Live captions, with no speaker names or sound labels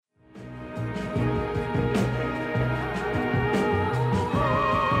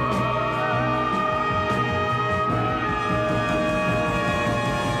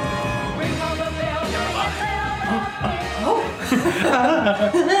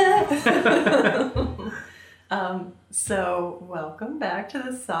So, welcome back to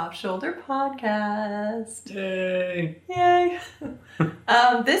the Soft Shoulder Podcast. Yay! Yay!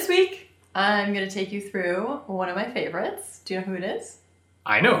 This week, I'm going to take you through one of my favorites. Do you know who it is?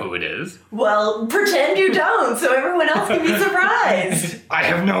 I know who it is. Well, pretend you don't, so everyone else can be surprised. I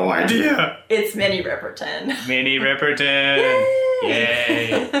have no idea. It's Minnie Riperton. Minnie Riperton.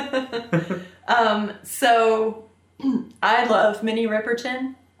 Yay! So, I love Minnie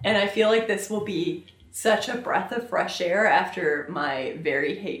Riperton, and I feel like this will be such a breath of fresh air after my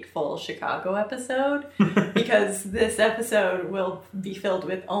very hateful Chicago episode, because this episode will be filled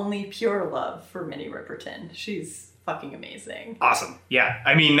with only pure love for Minnie Riperton. She's fucking amazing. Awesome. Yeah.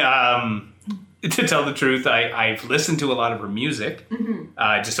 I mean, to tell the truth, I've listened to a lot of her music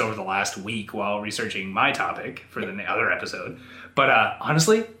just over the last week while researching my topic for the other episode. But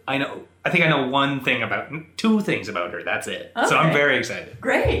honestly, I think I know two things about her. That's it. Okay. So I'm very excited.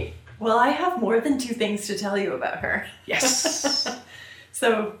 Great. Well, I have more than two things to tell you about her. Yes.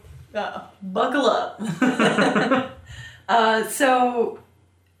 So, buckle up.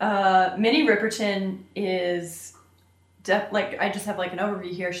 Minnie Riperton is, I just have an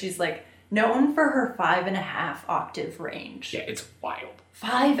overview here. She's known for her 5.5 octave range. Yeah, it's wild.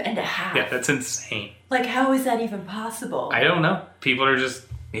 5.5. Yeah, that's insane. How is that even possible? I don't know. People are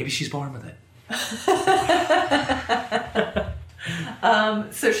maybe she's born with it.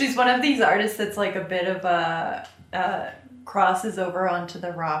 So she's one of these artists that's a bit of a crosses over onto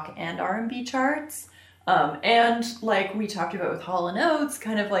the rock and R&B charts. And we talked about with Hall & Oates,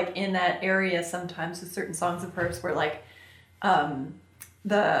 kind of in that area sometimes with certain songs of hers where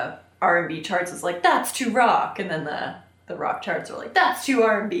the R&B charts is that's too rock, and then the rock charts are that's too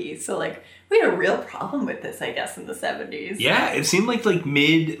R&B. So we had a real problem with this, I guess, in the 70s. Yeah, it seemed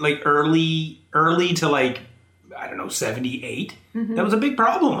early to I don't know, 78. Mm-hmm. That was a big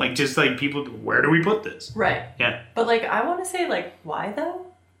problem. People, where do we put this? Right. Yeah. But I want to say why though?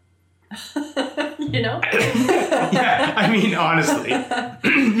 You know? Yeah, I mean, honestly,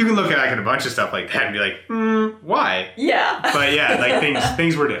 you can look at a bunch of stuff like that and be why? Yeah. But yeah,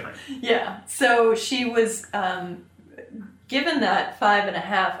 things were different. Yeah. So she was, given that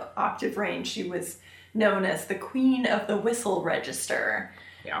 5.5 octave range, she was known as the Queen of the Whistle Register.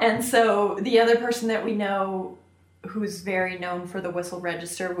 Yeah. And so the other person that we know who's very known for the whistle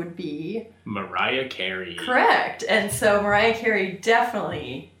register would be Mariah Carey. Correct. And so Mariah Carey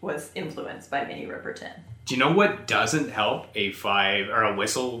definitely was influenced by Minnie Riperton. Do you know what doesn't help a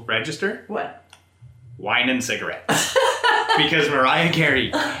whistle register? What? Wine and cigarettes. Because Mariah Carey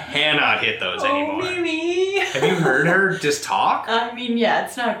cannot hit those anymore. Mimi. Have you heard her just talk? I mean, yeah,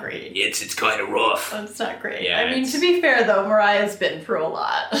 it's not great. It's kind of rough. It's not great. Yeah, I mean, to be fair, though, Mariah's been through a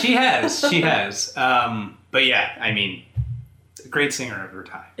lot. She has. But yeah, I mean, a great singer of her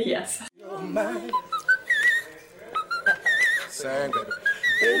time. Yes. You're mine. Sang,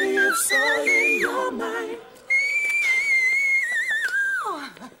 baby, it's all in your mind.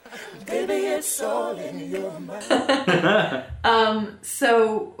 Baby, it's all in your mind.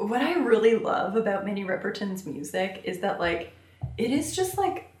 So what I really love about Minnie Riperton's music is that it is just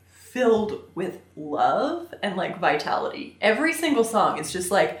filled with love and vitality. Every single song is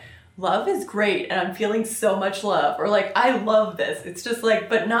just love is great and I'm feeling so much love, or I love this. It's just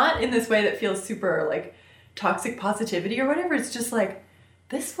but not in this way that feels super toxic positivity or whatever. It's just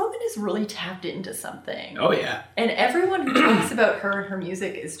this woman is really tapped into something. Oh yeah. And everyone who talks about her and her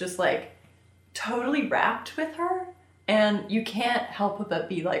music is just totally wrapped with her, and you can't help but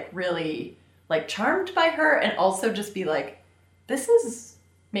be really charmed by her, and also just be this is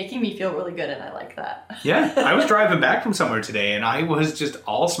making me feel really good, and I like that. Yeah, I was driving back from somewhere today, and I was just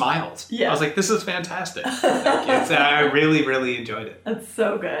all smiles. Yeah. I was this is fantastic. I really, really enjoyed it. That's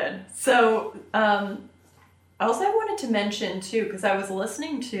so good. So, also I wanted to mention, too, because I was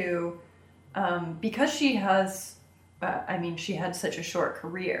listening to, because she has, she had such a short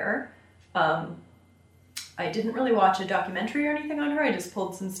career, I didn't really watch a documentary or anything on her. I just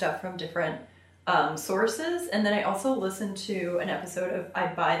pulled some stuff from different sources, and then I also listened to an episode of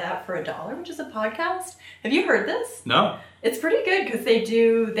I'd Buy That for $1, which is a podcast. Have you heard this? No. It's pretty good because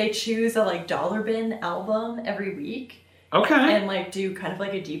they choose a dollar bin album every week. Okay. And do kind of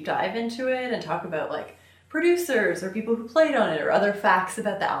a deep dive into it and talk about producers or people who played on it or other facts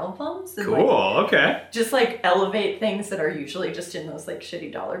about the albums. And, cool. Okay. Just elevate things that are usually just in those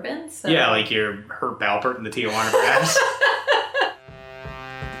shitty dollar bins. So. Yeah, your Herb Alpert and the Tijuana Brass.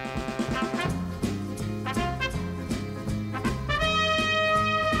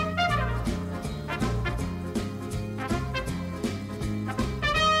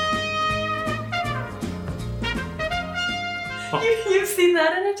 You've seen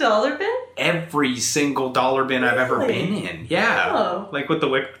that in a dollar bin? Every single dollar bin I've ever Really? been in. Yeah. Oh. Like with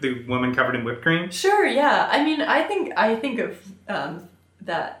the woman covered in whipped cream. Sure, yeah. I mean, I think of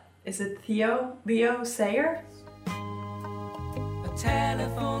that. Is it Leo Sayer? A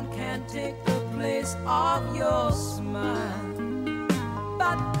telephone can't take the place of your smile.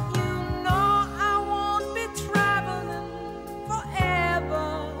 But you know I won't be traveling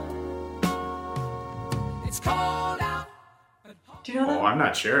forever. It's cold out. Do you know that? Oh, I'm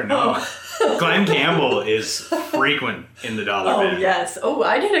not sure. No. Glenn Campbell is frequent in the dollar Oh, bin. yes. Oh,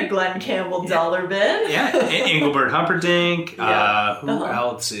 I did a Glenn Campbell dollar bin. Yeah. Engelbert Humperdinck. Yeah. Who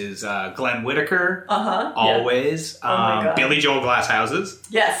else is Glenn Whitaker? Uh-huh. Always. Oh my God. Billy Joel Glass Houses.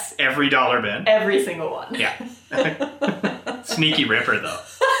 Yes. Every dollar bin. Every single one. Yeah. Sneaky Ripper, though.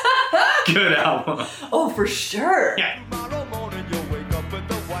 Good album. Oh, for sure. Yeah. Tomorrow morning you'll wake up with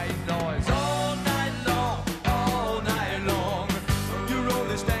the white noise all night long, all night long. You're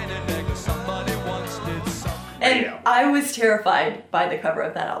only standing there 'cause somebody once did something. And Radio. I was terrified by the cover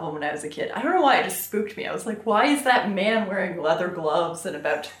of that album when I was a kid. I don't know why, it just spooked me. I was like, why is that man wearing leather gloves and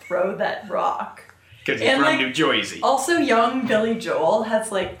about to throw that rock? Because he's And, from like, New Jersey. Also, young Billy Joel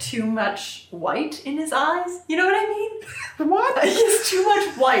has like too much white in his eyes. You know what I mean? What? He has too much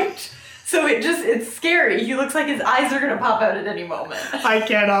white. So it's scary. He looks like his eyes are going to pop out at any moment. I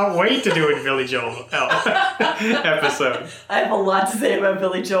cannot wait to do a Billy Joel episode. I have a lot to say about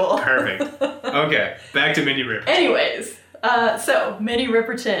Billy Joel. Perfect. Okay, back to Minnie Riperton. Anyways, so Minnie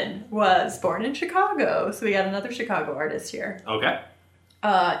Riperton was born in Chicago. So we got another Chicago artist here. Okay.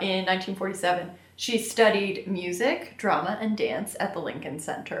 In 1947. She studied music, drama, and dance at the Lincoln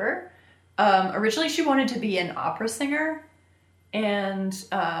Center. Originally, she wanted to be an opera singer, and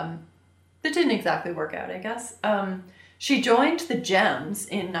that didn't exactly work out, I guess. She joined the Gems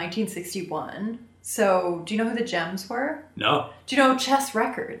in 1961. So, do you know who the Gems were? No. Do you know Chess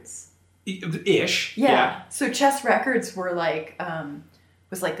Records? Ish. Yeah. So Chess Records were like,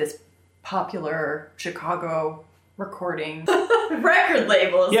 was like this popular Chicago recording record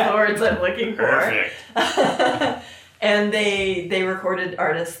label is the words I'm looking for. Perfect. And they recorded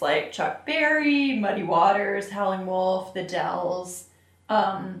artists like Chuck Berry, Muddy Waters, Howlin' Wolf, The Dells,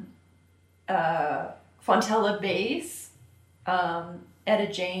 Fontella Bass, Etta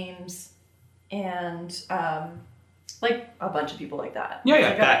James, and like a bunch of people like that. Yeah,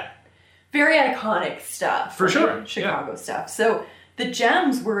 Like that. very iconic stuff. For right? sure, Chicago stuff. So the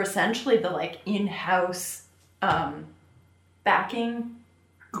Gems were essentially the like in-house backing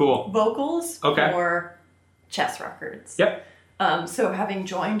Cool. vocals Okay. for Chess Records. Yep. So having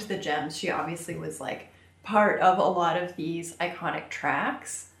joined the Gems, she obviously was like part of a lot of these iconic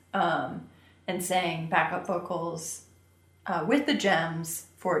tracks, and sang backup vocals with the Gems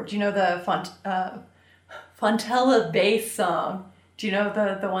for, do you know the Fontella Bass song? Do you know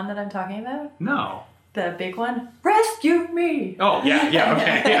the one that I'm talking about? No. The big one? Rescue Me! Oh, yeah,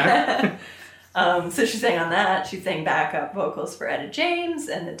 okay, yeah. So she sang on that. She sang backup vocals for Etta James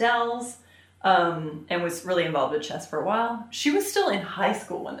and the Dells, and was really involved with chess for a while. She was still in high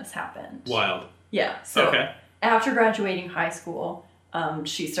school when this happened. Wild. Yeah. So Okay. after graduating high school,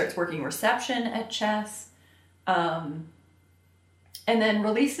 she starts working reception at Chess, and then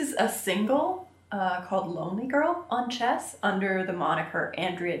releases a single called Lonely Girl on Chess under the moniker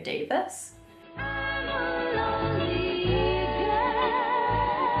Andrea Davis.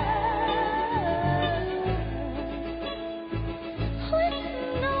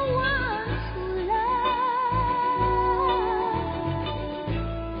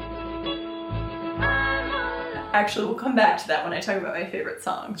 Actually, we'll come back to that when I talk about my favorite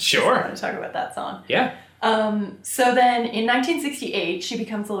songs. Sure. I want to talk about that song. Yeah. So then in 1968, she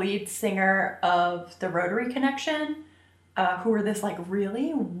becomes the lead singer of the Rotary Connection, who were this like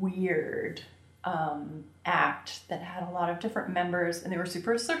really weird act that had a lot of different members, and they were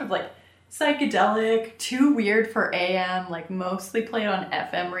super sort of like psychedelic, too weird for AM, like mostly played on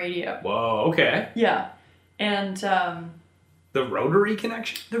FM radio. Whoa, okay. Yeah. And The Rotary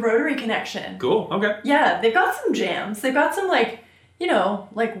Connection? the Rotary Connection. Cool, okay. Yeah, they've got some jams. They've got some like, you know,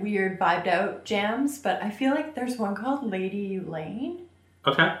 like weird vibed out jams, but I feel like there's one called Lady Lane.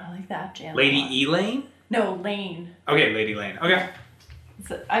 Okay. I like that jam. a Lady lot. Elaine? No, Lane. Okay, Lady Lane. Okay.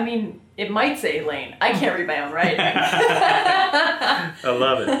 I mean, it might say Lane. I can't read my own writing. I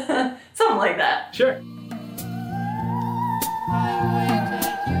love it. Something like that. Sure.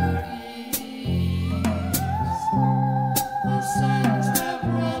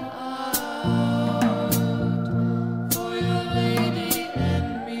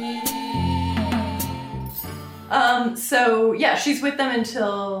 So yeah, she's with them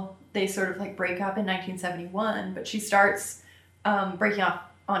until they sort of like break up in 1971, but she starts breaking off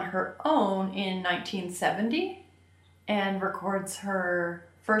on her own in 1970 and records her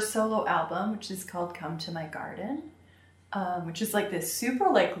first solo album, which is called Come to My Garden, which is like this super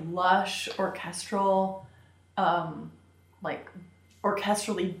like lush orchestral, like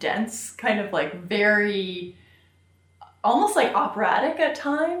orchestrally dense kind of like very almost like operatic at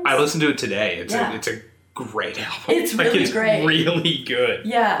times. I listened to it today. It's a great album. It's really great. Really good.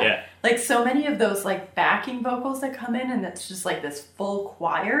 Yeah. Like so many of those like backing vocals that come in and it's just like this full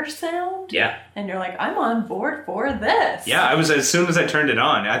choir sound. Yeah. And you're like, I'm on board for this. Yeah, I was as soon as I turned it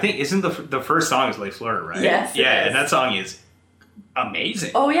on. I think isn't the first song is Les Fleurs, right? Yes. Yeah, and that song is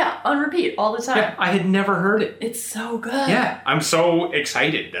amazing. Oh yeah, on repeat all the time. Yeah, I had never heard it. It's so good. Yeah, I'm so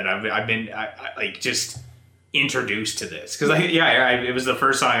excited that I've been like just introduced to this because it was the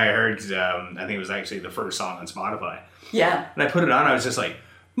first song I heard because I think it was actually the first song on Spotify. Yeah. And I put it on. I was just like,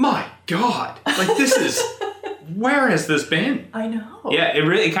 my God, like this is where has this been? I know. Yeah,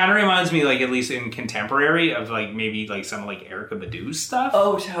 it kind of reminds me, like, at least in contemporary, of, like, maybe, like, some, like, Erykah Badu's stuff.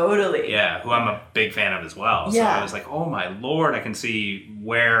 Oh, totally. Yeah, who I'm a big fan of as well. So Yeah. I was like, oh, my Lord, I can see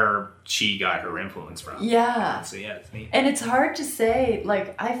where she got her influence from. Yeah. So, yeah, it's neat. And it's hard to say,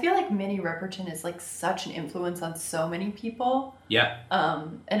 like, I feel like Minnie Riperton is, like, such an influence on so many people. Yeah.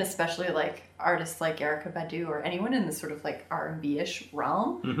 And especially, like, artists like Erykah Badu or anyone in this sort of, like, R&B-ish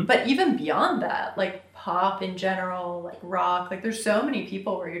realm. Mm-hmm. But even beyond that, like, pop in general, like, rock, like, there's so many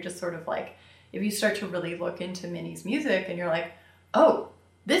people where you're just sort of, like, if you start to really look into Minnie's music and you're like, oh,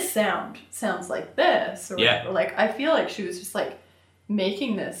 this sounds like this. Or, Yeah. or, like, I feel like she was just, like,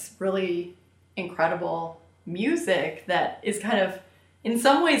 making this really incredible music that is kind of, in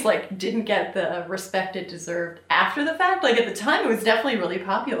some ways, like, didn't get the respect it deserved after the fact. Like, at the time, it was definitely really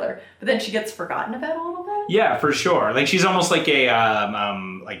popular, but then she gets forgotten about a little bit. Yeah, for sure. Like, she's almost like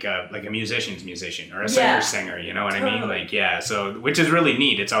a musician's musician or a singer's singer, you know what I mean? Totally. Like, yeah, so, which is really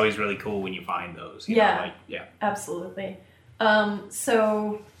neat. It's always really cool when you find those. You know, like, yeah. Absolutely.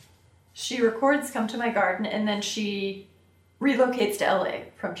 So she records Come to My Garden, and then she relocates to LA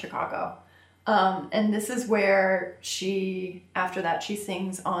from Chicago. And this is where after that, she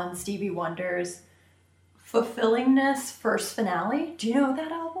sings on Stevie Wonder's Fulfillingness first finale. Do you know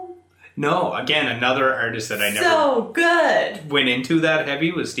that album? No, again, another artist that I never So good. went into that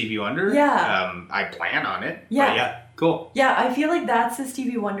heavy was Stevie Wonder. Yeah. I plan on it. Yeah. But yeah, cool. Yeah, I feel like that's the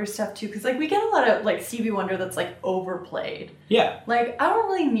Stevie Wonder stuff too, because like we get a lot of like Stevie Wonder that's like overplayed. Yeah. Like I don't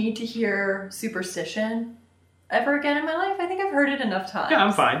really need to hear Superstition ever again in my life. I think I've heard it enough times. Yeah,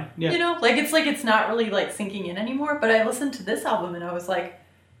 I'm fine. Yeah. You know, like it's not really like sinking in anymore. But I listened to this album and I was like,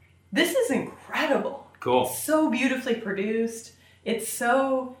 this is incredible. Cool. It's so beautifully produced. It's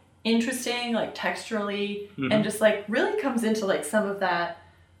so interesting, like texturally, and just like really comes into like some of that,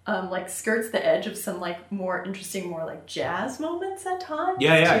 like skirts the edge of some like more interesting, more like jazz moments at times.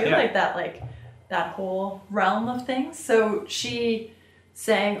 Yeah, too. yeah. Like that whole realm of things. So she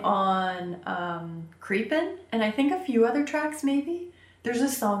sang on Creepin', and I think a few other tracks maybe. There's a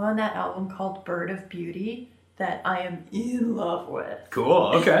song on that album called Bird of Beauty that I am in love with.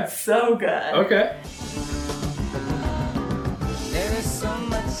 Cool. Okay. It's so good. Okay. There is so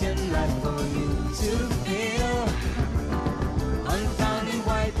much in life for you to feel. Unfounded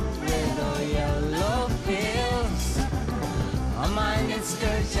white, red or yellow pills. A mind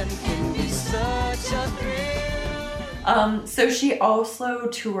excursion can be such a thrill. So she also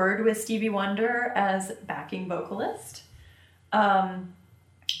toured with Stevie Wonder as backing vocalist.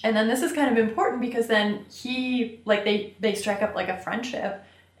 And then this is kind of important because then they strike up like a friendship,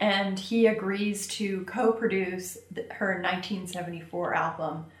 and he agrees to co-produce her 1974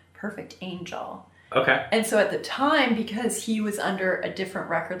 album, Perfect Angel. Okay. And so at the time, because he was under a different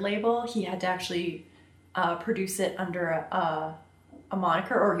record label, he had to actually produce it under a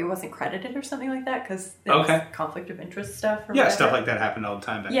moniker, or he wasn't credited or something like that, because Okay. conflict of interest stuff. Or Yeah, whatever. stuff like that happened all the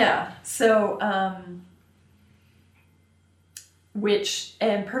time back then. Yeah. So,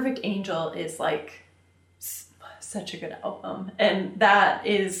 and Perfect Angel is like such a good album. And that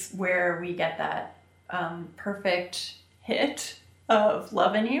is where we get that perfect hit of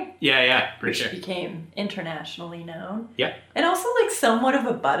Lovin' You, Yeah, for which sure. became internationally known. Yeah. And also like somewhat of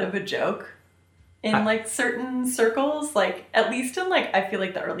a butt of a joke in like certain circles. Like at least in like, I feel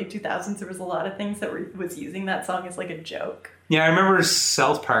like the early 2000s, there was a lot of things that was using that song as like a joke. Yeah, I remember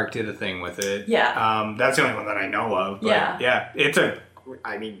South Park did a thing with it. Yeah. That's the only one that I know of. But Yeah. yeah, it's a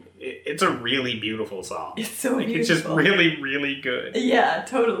I mean, it's a really beautiful song. It's so like, beautiful. It's just really, really good. Yeah,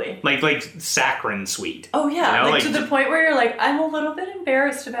 totally. Like saccharine sweet. Oh yeah, you know? like to the point where you're like, I'm a little bit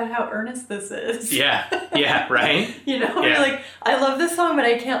embarrassed about how earnest this is. Yeah, right? You know, Yeah. you're like, I love this song, but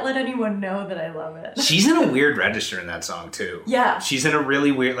I can't let anyone know that I love it. She's in a weird register in that song, too. Yeah. She's in a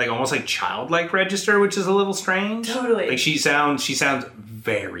really weird, like almost like childlike register, which is a little strange. Totally. Like she sounds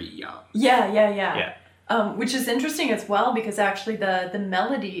very young. Yeah. Which is interesting as well, because actually the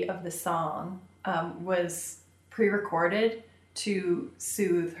melody of the song was pre-recorded to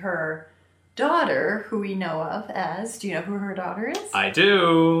soothe her daughter, who we know of as, do you know who her daughter is? I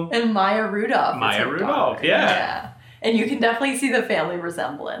do. And Maya Rudolph. Maya is her Rudolph, daughter. yeah. And you can definitely see the family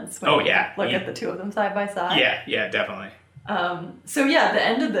resemblance when you look Yeah. at the two of them side by side. Yeah, definitely. So yeah, the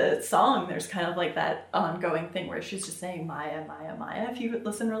end of the song, there's kind of like that ongoing thing where she's just saying Maya, Maya, Maya, if you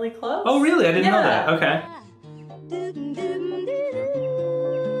listen really close. Oh, really? I didn't know Yeah. that. Okay.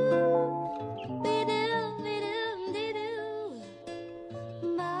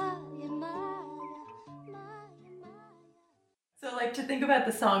 So like to think about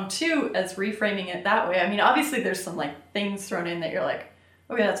the song too as reframing it that way. I mean, obviously there's some like things thrown in that you're like,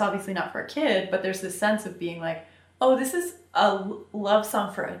 okay, that's obviously not for a kid, but there's this sense of being like, oh, this is a love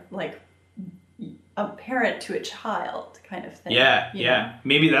song for a parent to a child kind of thing. Yeah. you know?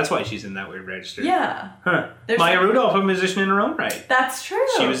 Maybe that's why she's in that weird register. Yeah. Huh. There's Maya some- Rudolph, a musician in her own right. That's true.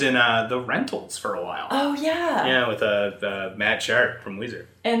 She was in The Rentals for a while. Oh yeah. Yeah, with Matt Sharp from Weezer.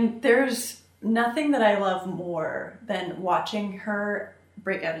 And there's nothing that I love more than watching her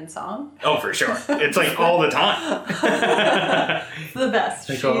break out in song. Oh, for sure. It's like all the time. It's the best.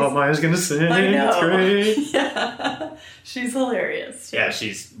 Like, oh, Maya's gonna sing. I know. It's great. Yeah. She's hilarious. Yeah,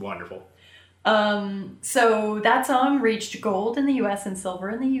 she's wonderful. So that song reached gold in the US and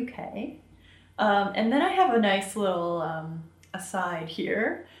silver in the UK. And then I have a nice little aside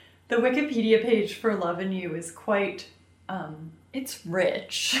here. The Wikipedia page for Love and You is quite, it's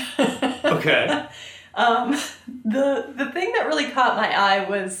rich. Okay. The thing that really caught my eye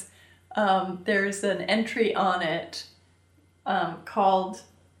was there's an entry on it called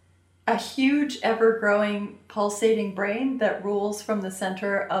 "A huge, ever-growing, pulsating brain that rules from the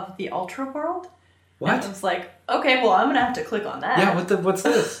center of the ultra world." What? And I was like, okay, well, I'm gonna have to click on that. Yeah, what's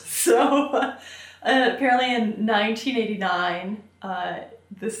this? So apparently in 1989,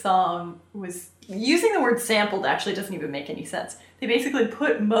 the song was using the word sampled. Actually, doesn't even make any sense. They basically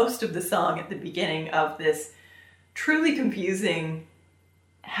put most of the song at the beginning of this truly confusing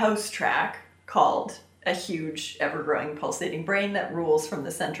house track called "A huge, ever-growing, pulsating brain that rules from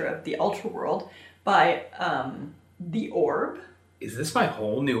the center of the ultra world" by The Orb. Is this my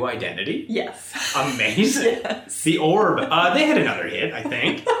whole new identity? Yes. Amazing. Yes. The Orb. They had another hit, I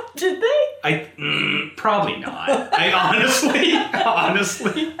think. Did they? Probably not. I honestly.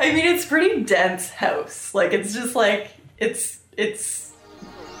 I mean, it's pretty dense house. Like, it's just like, it's...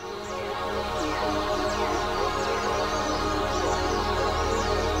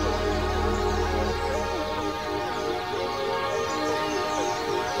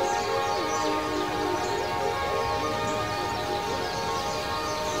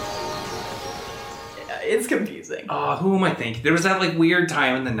 It's confusing. Who am I thinking? There was that like weird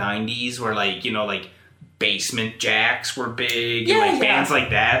time in the 90s where like, you know, like Basement Jacks were big and like bands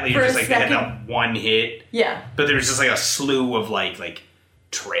like that. Like, For just a like they had second. that one hit. Yeah. But there was just like a slew of like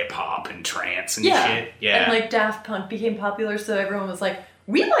trip hop and trance and Yeah. shit. Yeah. And like Daft Punk became popular, so everyone was like,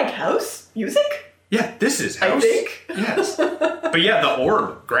 we like house music? Yeah, this is I house. think. Yes. But yeah, The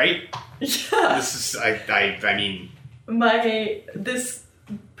Orb, great. Yeah. This is I mean This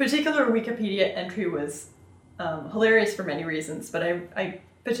particular Wikipedia entry was hilarious for many reasons, but I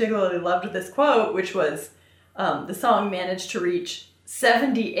particularly loved this quote, which was the song managed to reach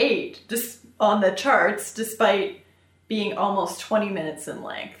 78 on the charts despite being almost 20 minutes in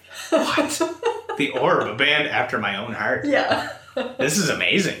length. what? The Orb, a band after my own heart. Yeah. This is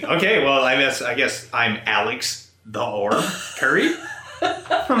amazing. Okay, well I guess I'm Alex the Orb Curry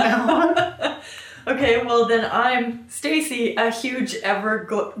from now on. Okay, well then I'm Stacy, a huge,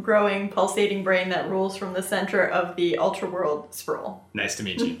 ever-growing, pulsating brain that rules from the center of the ultra world sprawl. Nice to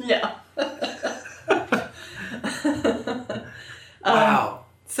meet you. Yeah. Wow.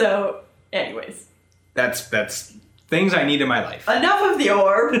 So, anyways, That's things I need in my life. enough of the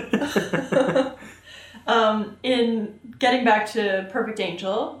Orb. In getting back to Perfect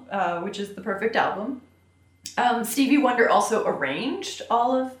Angel, which is the Perfect album, Stevie Wonder also arranged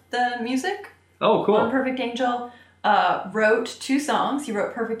all of the music. Oh, cool. On Perfect Angel, wrote 2 songs. He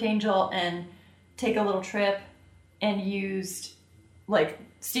wrote Perfect Angel and Take a Little Trip, and used like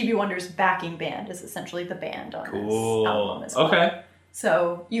Stevie Wonder's backing band is essentially the band on this album as well. Okay.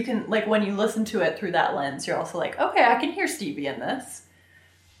 So you can, like, when you listen to it through that lens, you're also like, okay, I can hear Stevie in this.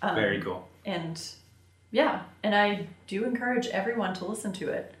 Very cool. And yeah, and I do encourage everyone to listen to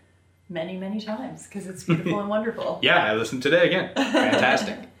it many, many times because it's beautiful and wonderful. Yeah, I listened today again.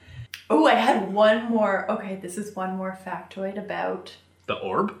 Fantastic. Oh, I had one more. Okay, this is one more factoid about... The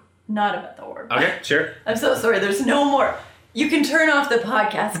orb? Not about the orb. Okay, sure. I'm so sorry. There's no more. You can turn off the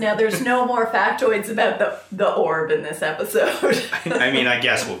podcast now. There's no more factoids about the orb in this episode. I mean, I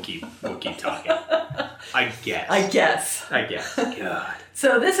guess we'll keep talking. I guess. God.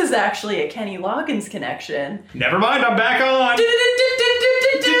 So this is actually a Kenny Loggins connection. Never mind, I'm back on.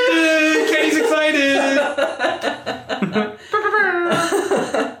 Kenny's excited.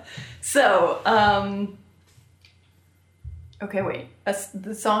 So, okay, wait.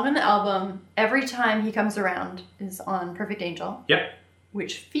 The song on the album, Every Time He Comes Around, is on Perfect Angel. Yep.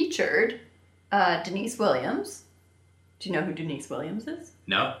 Which featured Denise Williams. Do you know who Denise Williams is?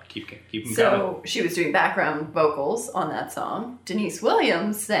 No, keep them coming. So she was doing background vocals on that song. Denise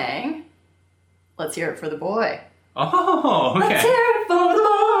Williams sang Let's Hear It for the Boy. Oh, okay. Let's hear it for the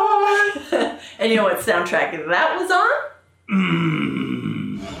boy. And you know what soundtrack that was on?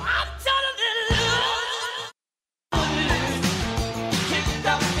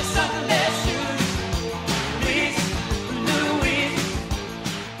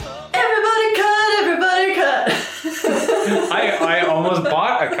 I almost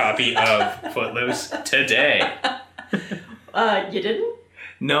bought a copy of Footloose today. You didn't?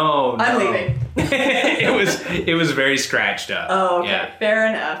 No. I'm leaving. it was very scratched up. Oh, okay. Yeah. Fair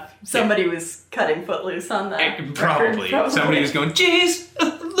enough. Somebody was cutting Footloose on that. Probably. Somebody was going, "Jeez,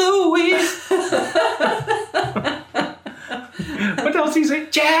 Louise." What else he say?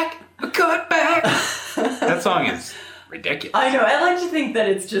 Jack, a cut back. That song is ridiculous. I know. I like to think that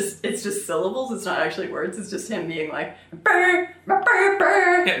it's just syllables. It's not actually words. It's just him being like, burr, burr, burr,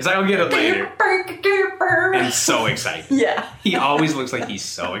 burr. Yes, I'll get it later. And so excited. Yeah. He always looks like he's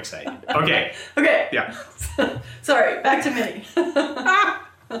so excited. Okay. Okay. Yeah. Sorry. Back to Minnie.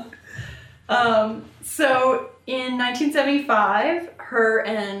 So in 1975, her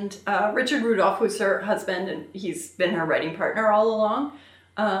and Richard Rudolph, who's her husband, and he's been her writing partner all along,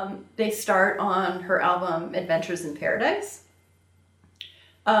 they start on her album Adventures in Paradise.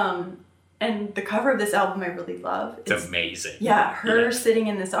 And the cover of this album I really love. It's amazing. Yeah, her sitting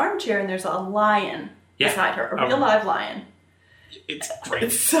in this armchair and there's a lion beside her, a real live lion. It's great.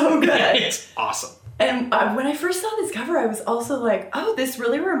 It's so good. It's awesome. And when I first saw this cover, I was also like, oh, this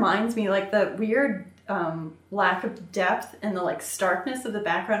really reminds me, like, the weird lack of depth and the, like, starkness of the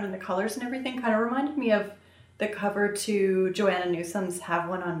background and the colors and everything kind of reminded me of the cover to Joanna Newsom's Have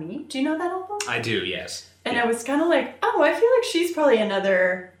One on Me. Do you know that album? I do, yes. And I was kind of like, oh, I feel like she's probably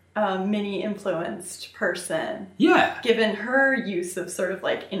another Minnie-influenced person. Yeah. Given her use of sort of,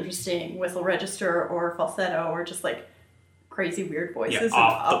 like, interesting whistle register or falsetto or just, like, crazy weird voices and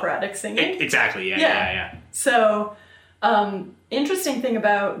operatic singing. Exactly, yeah. So, interesting thing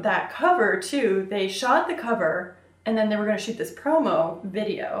about that cover, too, they shot the cover, and then they were going to shoot this promo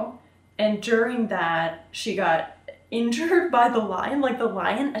video, and during that, she got injured by the lion. Like, the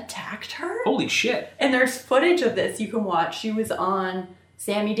lion attacked her. Holy shit. And there's footage of this you can watch. She was on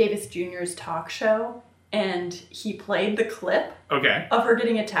Sammy Davis Jr.'s talk show, and he played the clip of her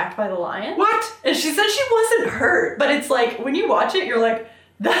getting attacked by the lion. What? And she said she wasn't hurt, but it's like, when you watch it, you're like,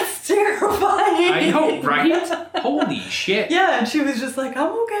 that's terrifying. I know, right? Holy shit. Yeah, and she was just like,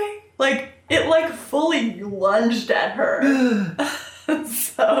 I'm okay. Like, it like fully lunged at her.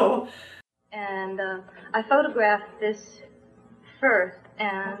 So. And I photographed this first,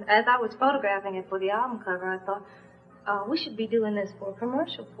 and as I was photographing it for the album cover, I thought, we should be doing this for a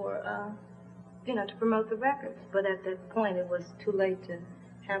commercial for, to promote the records. But at that point, it was too late to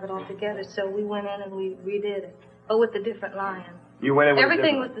have it all together, so we went in and we redid it, but with a different lion. You went in with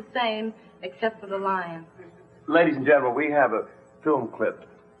Everything was the same except for the lion. Ladies and gentlemen, we have a film clip.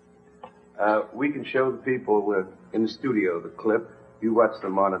 We can show the people in the studio the clip. You watch the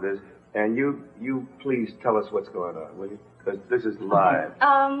monitors, and you please tell us what's going on, will you? Because this is live.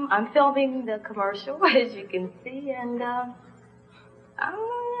 I'm filming the commercial, as you can see, and I'm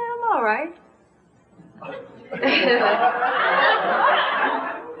all right.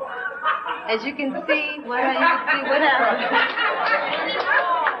 As you can see, what happened.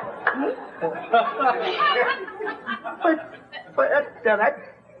 But that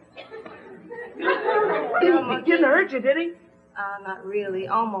he didn't hurt you, did he? Not really,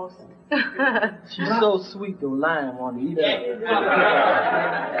 almost. She's so sweet, the lion wanted to eat her.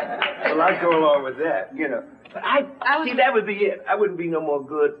 Well, I I'd go along with that, you know. But see, that would be it. I wouldn't be no more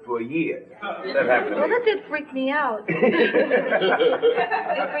good for a year. That happened to Well, me. that did freak me out. It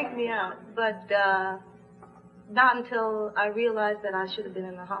freaked me out. But not until I realized that I should have been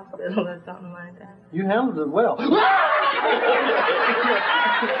in the hospital or something like that. You handled it well.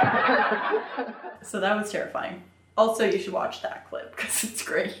 So that was terrifying. Also, you should watch that clip because it's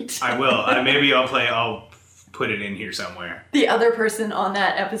great. I will. Maybe I'll put it in here somewhere. The other person on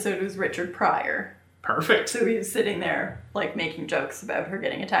that episode was Richard Pryor. Perfect. So he was sitting there, like, making jokes about her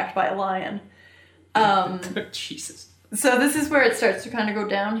getting attacked by a lion. Jesus. So this is where it starts to kind of go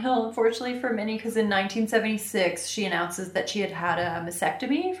downhill, unfortunately, for Minnie, because in 1976, she announces that she had had a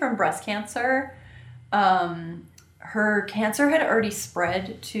mastectomy from breast cancer. Her cancer had already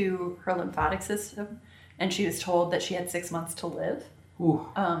spread to her lymphatic system, and she was told that she had 6 months to live. Ooh.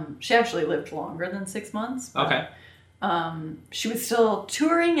 She actually lived longer than 6 months. But, Okay. she was still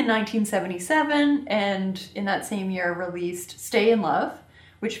touring in 1977, and in that same year released Stay in Love,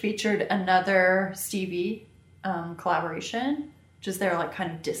 which featured another Stevie collaboration, just their like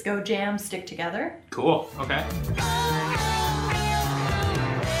kind of disco jam stick together. Cool. Okay.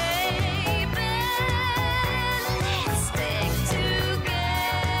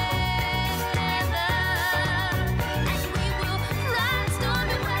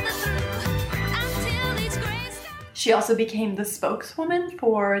 She also became the spokeswoman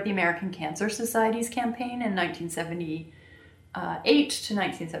for the American Cancer Society's campaign in 1978 to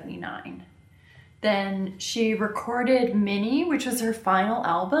 1979. Then she recorded Minnie, which was her final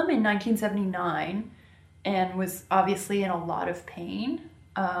album, in 1979, and was obviously in a lot of pain.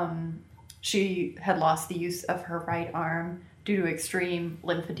 She had lost the use of her right arm due to extreme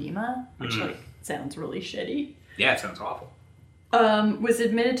lymphedema, which sounds really shitty. Yeah, it sounds awful. Was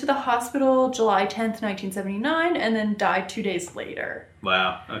admitted to the hospital July 10th, 1979, and then died 2 days later.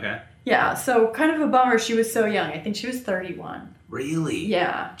 Wow. Okay. Yeah, so kind of a bummer. She was so young. I think she was 31. Really?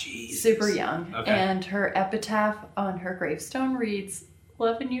 Yeah. Jesus. Super young. Okay. And her epitaph on her gravestone reads,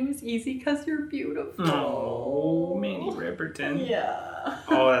 "Loving you is easy because you're beautiful." Oh, Minnie Riperton. Yeah.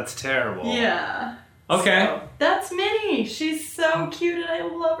 Oh, that's terrible. Yeah. Okay. So, that's Minnie. She's so cute and I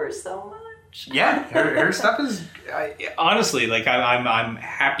love her so much. Yeah, her stuff is honestly like I'm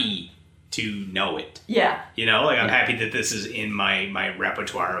happy to know it. Yeah, You know, like I'm happy that this is in my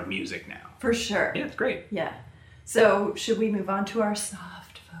repertoire of music now. for sure. Yeah, it's great. Yeah. So, should we move on to our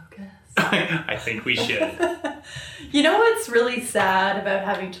soft focus? I think we should. You know what's really sad about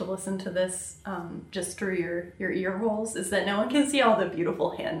having to listen to this just through your ear holes is that no one can see all the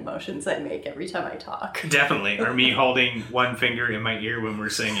beautiful hand motions I make every time I talk. Definitely. Or me holding one finger in my ear when we're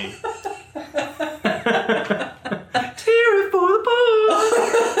singing. Tear it for the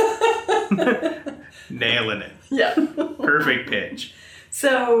boys. Nailing it. Yeah. Perfect pitch.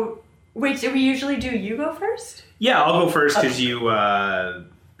 So, wait, do we usually do you go first? Yeah, I'll go first because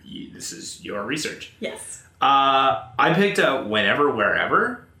this is your research. Yes. I picked up Whenever,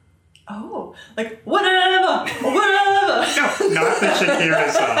 Wherever. Oh, like whatever. No, not the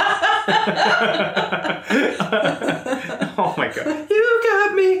Shakira song. Oh my god. You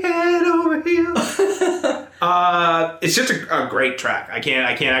got me head over heels. It's just a great track. I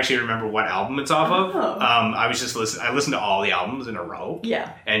can't actually remember what album it's off of. Oh. I listened to all the albums in a row.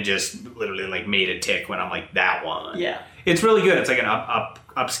 Yeah. And just literally like made a tick when I'm like, that one. Yeah. It's really good. It's like an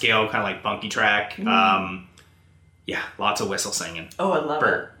upscale kind of like funky track. Yeah, lots of whistle singing. Oh, I love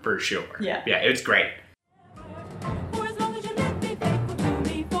it. For sure. Yeah. Yeah, it's great. For as long as you let me faithful to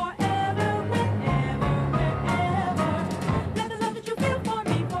me forever, whenever, wherever. Let the love that you feel for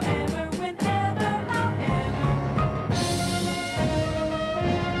me forever, whenever,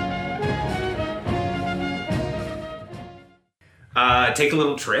 however. Take a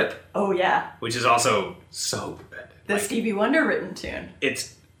Little Trip, Oh, yeah. which is also so good. The Stevie Wonder written tune.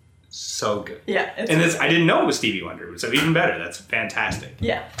 It's so good. Yeah. It's And I didn't know it was Stevie Wonder, so even better. That's fantastic.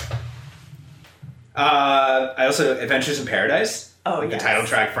 Yeah. I also, Adventures in Paradise. Oh, the yes. title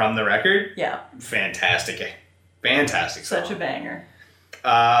track from the record. Yeah. Fantastic. Fantastic song. Such a banger.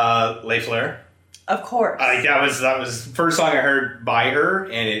 Les Fleurs. Of course. That was the first song I heard by her,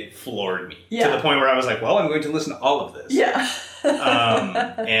 and it floored me. Yeah. To the point where I was like, well, I'm going to listen to all of this. Yeah.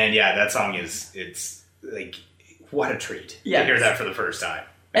 And yeah, that song it's like, what a treat to Yes. hear that for the first time.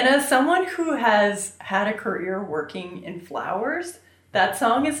 And as someone who has had a career working in flowers, that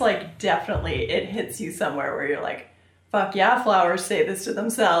song is like definitely, it hits you somewhere where you're like, fuck yeah, flowers say this to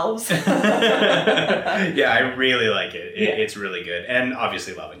themselves. Yeah, I really like it. Yeah. It's really good. And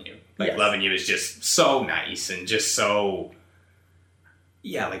obviously Loving You. Like Yes. Loving You is just so nice and just so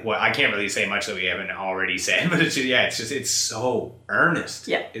yeah, like what I can't really say much that we haven't already said, but it's so earnest.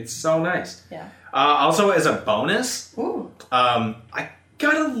 Yeah. It's so nice. Yeah. Also, as a bonus, Ooh. I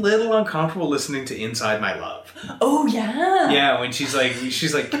got a little uncomfortable listening to "Inside My Love." Oh yeah. Yeah, when she's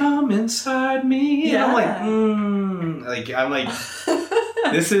like, "Come inside me," and I'm like,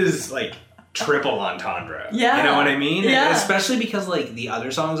 this is like triple entendre. Yeah. You know what I mean? Yeah. Especially because like the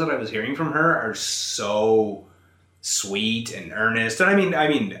other songs that I was hearing from her are so sweet and earnest. And I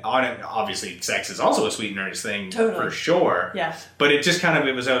mean, obviously, sex is also a sweet and earnest thing Totally. for sure. Yeah. But it just kind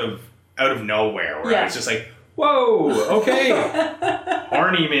of was out of nowhere where Yeah. I was just like, whoa, okay,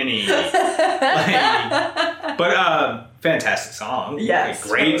 horny mini. But fantastic song. Yes, A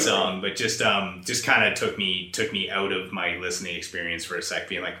great totally. song, but just kind of took me out of my listening experience for a sec,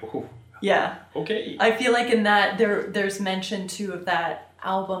 being like, whoa, Yeah. okay. I feel like in that there's mention too of that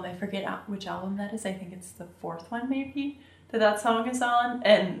album. I forget which album that is. I think it's the fourth one maybe that song is on,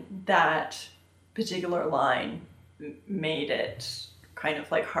 and that particular line made it kind of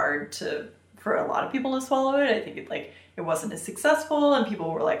like hard for a lot of people to swallow it. I think it wasn't as successful, and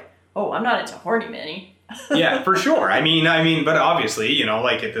people were like, "Oh, I'm not into horny Minnie." Yeah, for sure. I mean, but obviously, you know,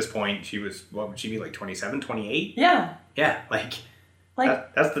 like at this point, what would she be, like 27, 28? Yeah. Yeah, like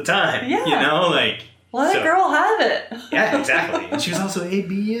Like, that's the time. Yeah. You know, like let a girl have it. Yeah, exactly. And she was also a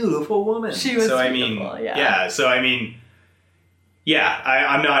beautiful woman. She was so beautiful, yeah. So I mean, yeah,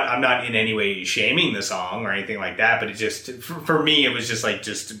 I'm not in any way shaming the song or anything like that, but it just for me it was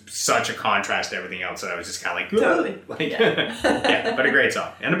just such a contrast to everything else that I was just kind of like, Totally. like, Yeah. yeah, but a great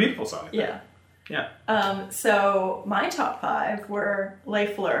song and a beautiful song. Yeah. Yeah. So my top 5 were Les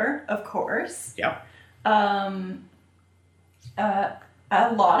Fleurs, of course. Yeah.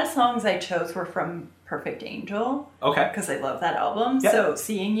 A lot of songs I chose were from Perfect Angel. Okay. Because I love that album. Yep. So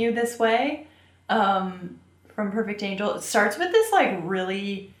Seeing You This Way from Perfect Angel, it starts with this like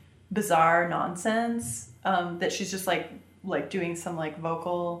really bizarre nonsense that she's just like doing some like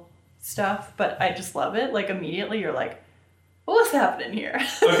vocal stuff, but I just love it. Like immediately you're like, what's happening here?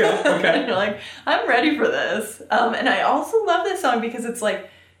 Okay. And you're like, I'm ready for this. And I also love this song because it's like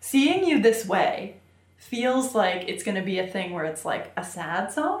Seeing You This Way feels like it's going to be a thing where it's like a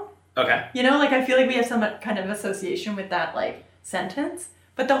sad song. Okay. You know, like I feel like we have some kind of association with that like sentence,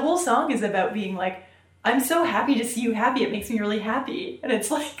 but the whole song is about being like, I'm so happy to see you happy. It makes me really happy. And it's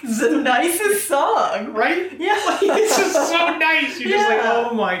like the nicest song. Right? Yeah. It's just so nice. You're just like, Yeah.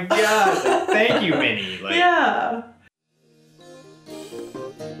 oh my god, thank you, Minnie. Like, Yeah.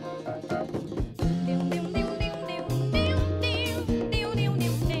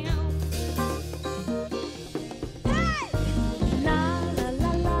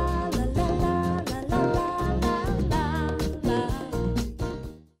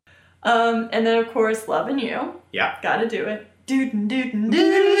 And then of course, Lovin' You. Yeah. Gotta do it. Doo doo doo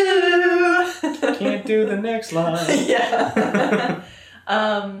doo. Can't do the next line. Yeah.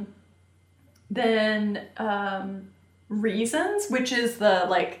 Then Reasons, which is the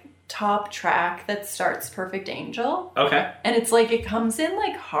like top track that starts Perfect Angel. Okay. And it's like it comes in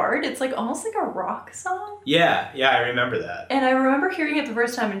like hard. It's like almost like a rock song. Yeah, I remember that. And I remember hearing it the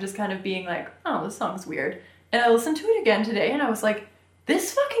first time and just kind of being like, oh, this song's weird. And I listened to it again today and I was like,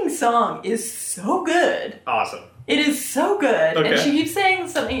 this fucking song is so good. Awesome. It is so good. Okay. And she keeps saying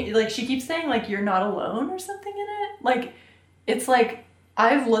something, like you're not alone or something in it. Like, it's like,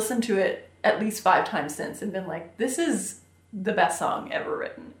 I've listened to it at least 5 times since and been like, this is the best song ever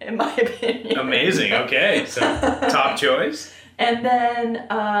written, in my opinion. Amazing. Okay. So, top choice. And then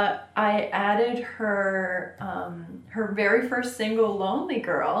I added her very first single, Lonely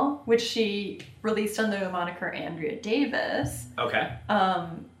Girl, which she released under the moniker Andrea Davis. Okay.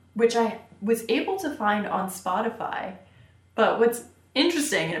 Which I was able to find on Spotify. But what's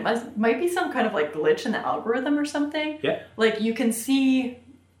interesting, and it might be some kind of like glitch in the algorithm or something. Yeah. Like you can see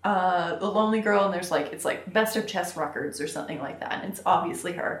the Lonely Girl and there's like, it's like Best of Chess Records or something like that. And it's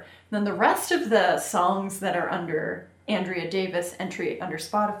obviously her. And then the rest of the songs that are under Andrea Davis entry under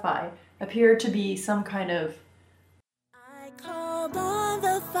Spotify appear to be some kind of I called on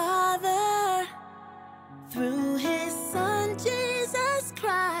the Father through his Son Jesus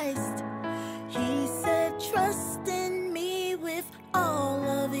Christ. He said, trust in me with all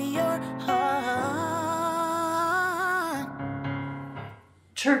of your heart.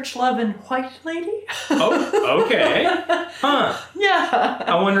 church loving white lady. Oh, okay. Huh. Yeah.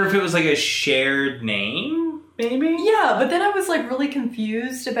 I wonder if it was like a shared name, maybe? Yeah, but then I was like really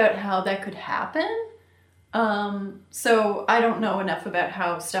confused about how that could happen. So I don't know enough about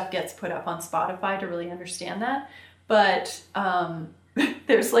how stuff gets put up on Spotify to really understand that. But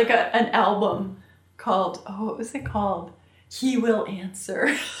there's like an album called, what was it called? he will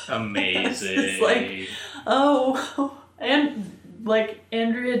answer. Amazing. It's like, oh, and like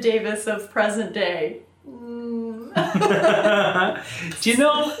Andrea Davis of present day. Do you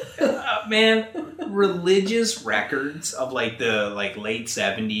know, man, religious records of like the late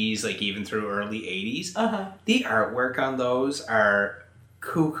 70s, like even through early 80s, the artwork on those are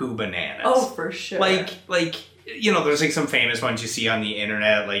cuckoo bananas. Oh, for sure. Like you know, there's like some famous ones you see on the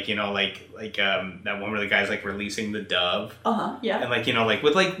internet, like, you know, like that one where the guy's like releasing the dove. Yeah. And like, you know, like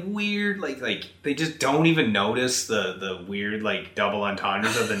with like weird, like they just don't even notice the weird like double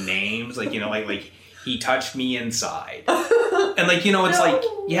entendres of the names. Like, you know, like he touched me inside. And like, you know, it's like,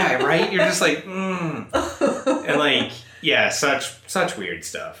 yeah, right? You're just like, And like, yeah, such weird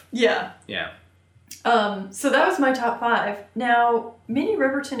stuff. Yeah. Yeah. So that was my top 5. Now, Minnie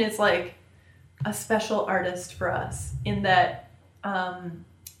Riperton is like a special artist for us in that,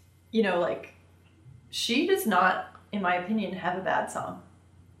 you know, like, she does not, in my opinion, have a bad song.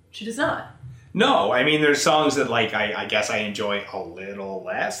 She does not. No, I mean, there's songs that, like, I guess I enjoy a little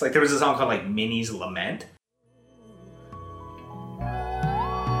less. Like, there was a song called, like, Minnie's Lament.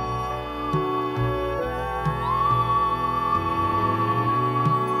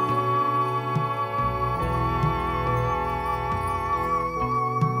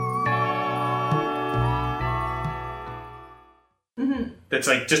 That's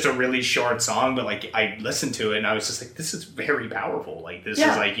like just a really short song, but like I listened to it and I was just like, this is very powerful. Like this is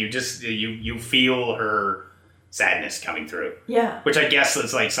like you feel her sadness coming through. Yeah. Which I guess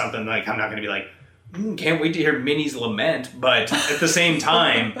is like something like I'm not going to be like, can't wait to hear Minnie's Lament, but at the same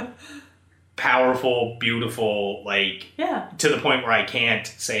time, powerful, beautiful, like to the point where I can't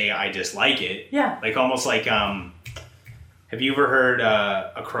say I dislike it. Yeah. Like almost like have you ever heard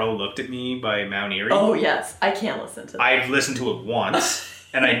A Crow Looked at Me by Mount Eerie? Oh, yes. I can't listen to that. I've listened to it once,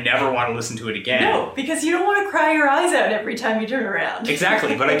 and I never want to listen to it again. No, because you don't want to cry your eyes out every time you turn around.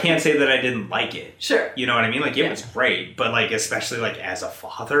 Exactly, but I can't say that I didn't like it. Sure. You know what I mean? Like, it was great, but, like, especially, like, as a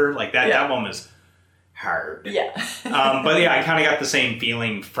father, like, that one was hard. Yeah. But, yeah, I kind of got the same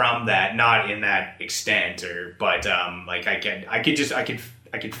feeling from that, not in that extent, but, like, I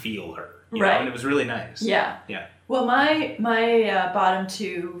could feel her. You know? And it was really nice. Yeah. Yeah. Well, my bottom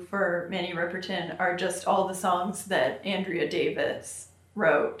 2 for Minnie Riperton are just all the songs that Andrea Davis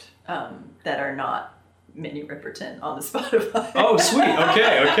wrote that are not Minnie Riperton on the Spotify. Oh, sweet.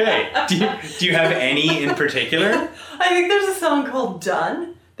 Okay. Do you have any in particular? I think there's a song called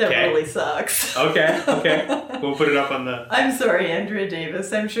Done that really sucks. Okay. We'll put it up on the... I'm sorry, Andrea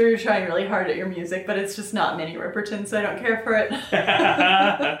Davis. I'm sure you're trying really hard at your music, but it's just not Minnie Riperton, so I don't care for it.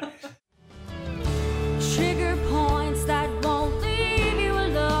 Trigger points that won't leave you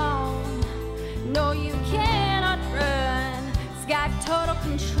alone. No, you cannot run. It's got total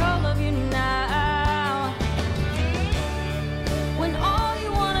control of you now. When all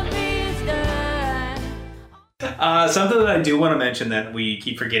you want to be is done. Something that I do want to mention that we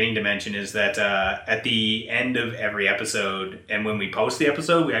keep forgetting to mention is that at the end of every episode, and when we post the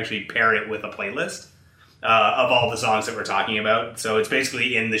episode, we actually pair it with a playlist. Of all the songs that we're talking about. So it's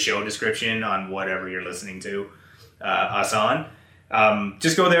basically in the show description on whatever you're listening to us on.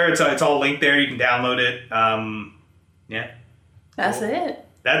 Just go there. It's all linked there. You can download it. Yeah. That's it.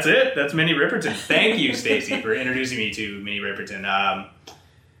 That's it. That's Minnie Riperton. Thank you, Stacey, for introducing me to Minnie Riperton.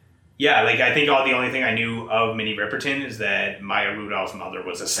 Yeah, like I think the only thing I knew of Minnie Riperton is that Maya Rudolph's mother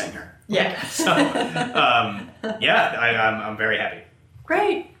was a singer. Yeah. So, yeah, I'm very happy.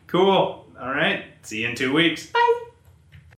 Great. Cool. All right. See you in 2 weeks. Bye.